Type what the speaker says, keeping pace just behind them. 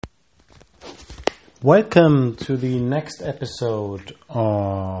Welcome to the next episode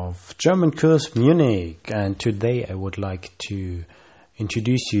of German Kurs Munich, and today I would like to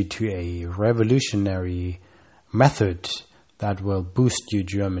introduce you to a revolutionary method that will boost your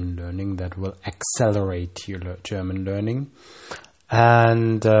German learning, that will accelerate your German learning,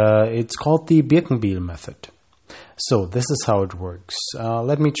 and it's called the Birkenbiel method. So this is how it works.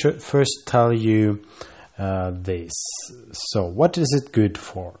 Let me first tell you this. So what is it good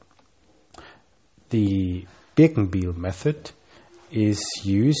for? The Birkenbiel method is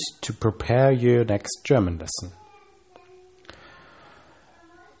used to prepare your next German lesson.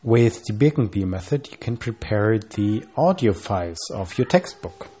 With the Birkenbiel method, you can prepare the audio files of your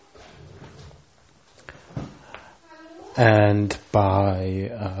textbook. And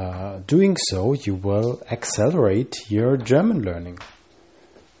by doing so, you will accelerate your German learning.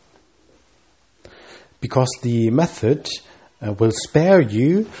 Because the method will spare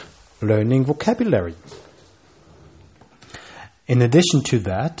you learning vocabulary. In addition to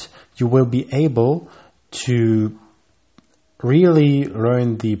that, you will be able to really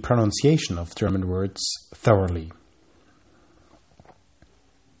learn the pronunciation of German words thoroughly.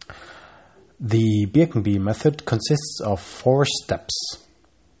 The Birkenbiel method consists of 4 steps.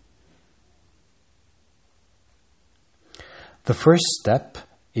 The first step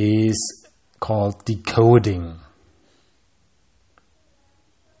is called decoding.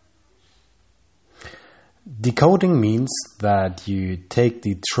 Decoding means that you take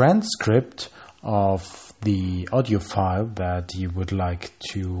the transcript of the audio file that you would like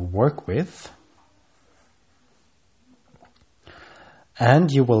to work with, and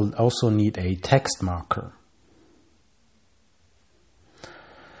you will also need a text marker.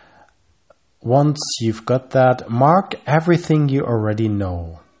 Once you've got that, mark everything you already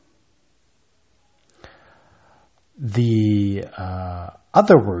know. The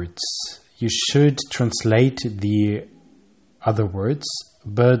other words, you should translate the other words,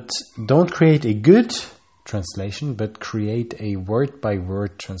 but don't create a good translation, but create a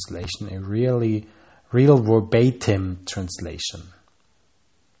word-by-word translation, a real verbatim translation.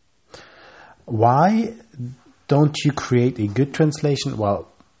 Why don't you create a good translation?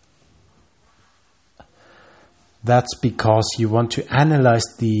 Well, that's because you want to analyze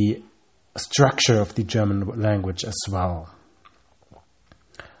the structure of the German language as well.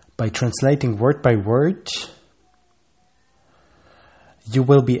 By translating word by word, you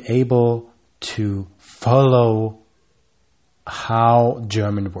will be able to follow how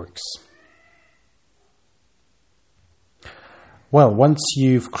German works. Well, once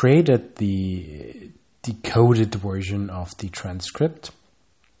you've created the decoded version of the transcript,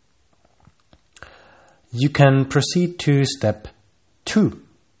 you can proceed to step 2.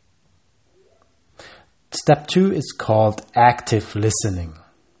 Step 2 is called active listening.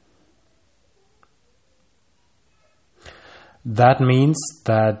 That means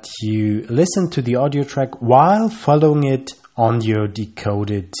that you listen to the audio track while following it on your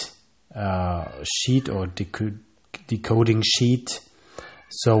decoded sheet or decoding sheet.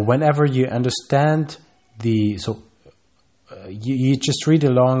 So whenever you understand you just read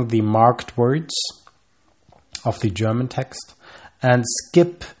along the marked words of the German text and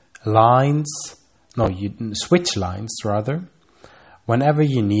skip lines. No, you switch lines rather, whenever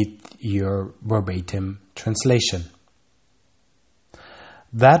you need your verbatim translation.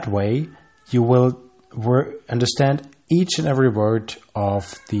 That way, you will understand each and every word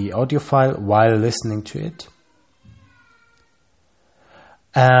of the audio file while listening to it.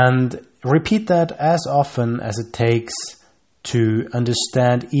 And repeat that as often as it takes to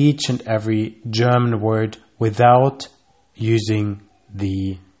understand each and every German word without using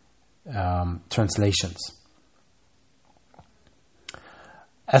the translations.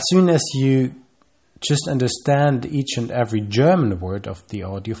 As soon as you just understand each and every German word of the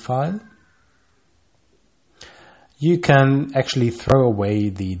audio file, you can actually throw away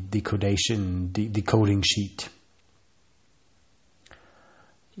the decoding sheet.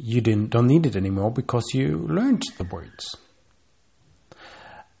 You don't need it anymore because you learned the words.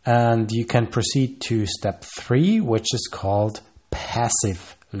 And you can proceed to step 3, which is called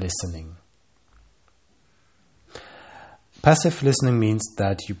passive listening. Passive listening means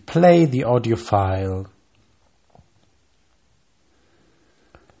that you play the audio file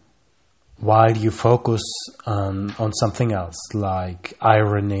while you focus on something else, like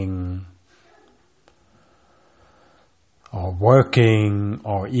ironing, or working,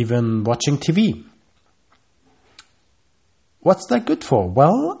 or even watching TV. What's that good for?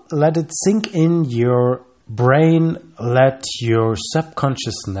 Well, let it sink in your brain, let your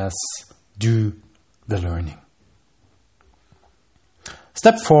subconsciousness do the learning.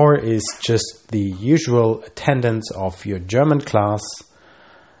 Step 4 is just the usual attendance of your German class.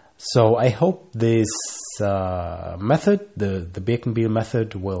 So I hope this method, the Birkenbiel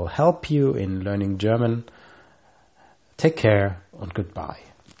method, will help you in learning German. Take care and goodbye.